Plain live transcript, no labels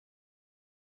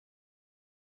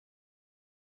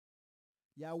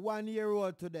You're 1 year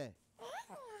old today.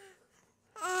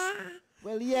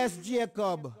 Well, yes,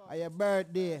 Jacob, on your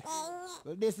birthday.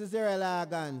 Well, this is Errol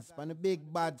organs from the big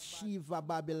bad Shiva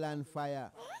Babylon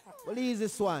fire. Well, easy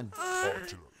this one.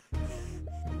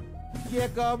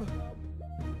 Jacob,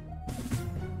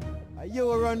 are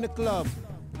you run the club?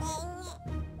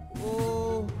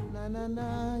 Oh,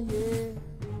 na, yeah.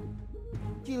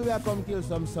 Kill we come kill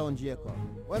some sound, Jacob.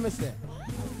 What me say?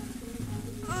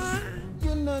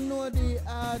 You no know the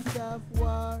art of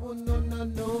war, oh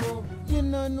no. You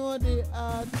no know the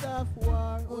art of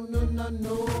war, oh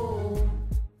no.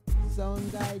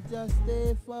 Sound guy just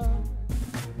stay far.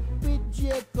 With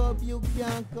Jacob you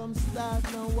can't come start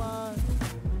no war.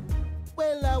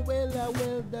 Well,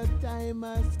 the time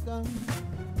has come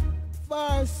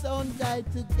for sound guy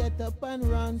to get up and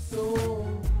run. So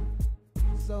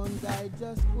sound guy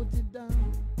just put it down.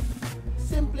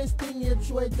 Simplest thing, you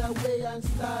throw it away and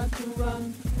start to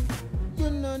run. You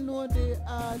no know the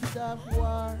art of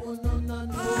war, oh no.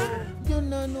 You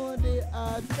no know the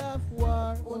art of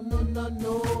war, oh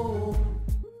no.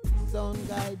 Sound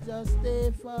guy just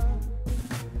stay far.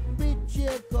 With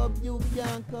Jacob you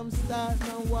can't come start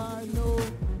no war, no.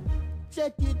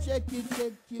 Check you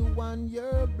on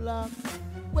your block,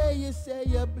 where you say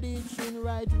you're bleaching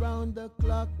right round the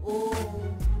clock. Oh,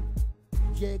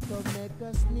 Jacob make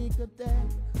a sneak attack.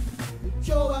 You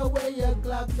throw away your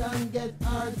clock and get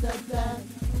heart attack.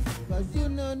 Cause you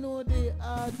no know the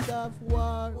art of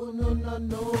war, oh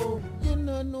no. You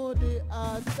no know the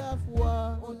art of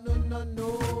war, oh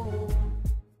no.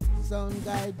 Sound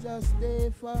guy just stay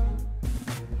far.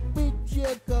 With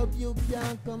Jacob you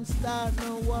can't come start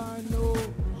no war, no.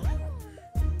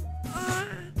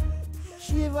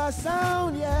 Shiva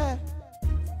sound, yeah.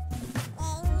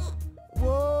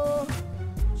 Whoa,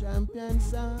 champion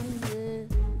sound, yeah.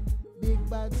 Big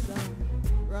bad sound,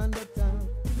 run the town.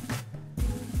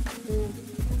 Yeah.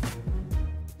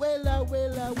 Well,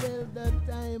 the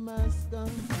time has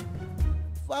come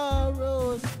for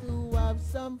us to have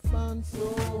some fun.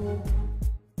 So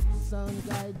sound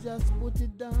guy just put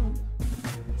it down.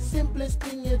 Simplest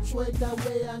thing, you throw it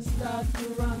away and start to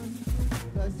run.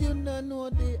 Cause you no know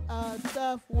the art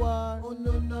of war, oh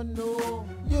no.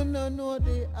 You no know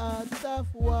the art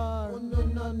of war, oh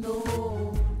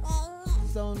no.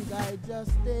 Sound guy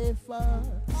just stay far.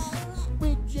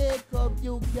 With Jacob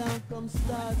you can't come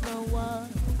start no war.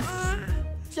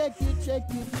 Check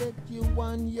you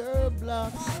on your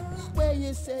block, where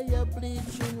you say you're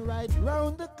bleaching right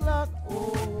round the clock.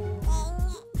 Oh,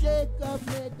 Jacob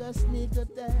make a sneak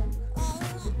attack.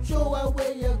 You throw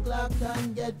away your clock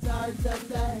and get heart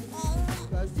attack.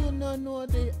 Cause you no know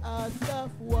the art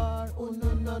of war, oh no.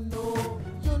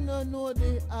 You no know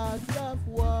the art of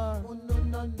war, oh no.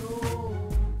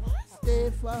 Stay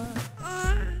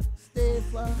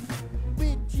far.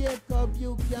 With Jacob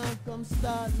you can't come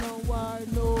start no war,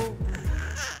 no.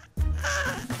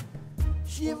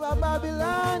 Shiva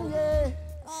Babylon, yeah.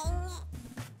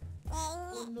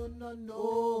 Oh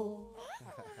no.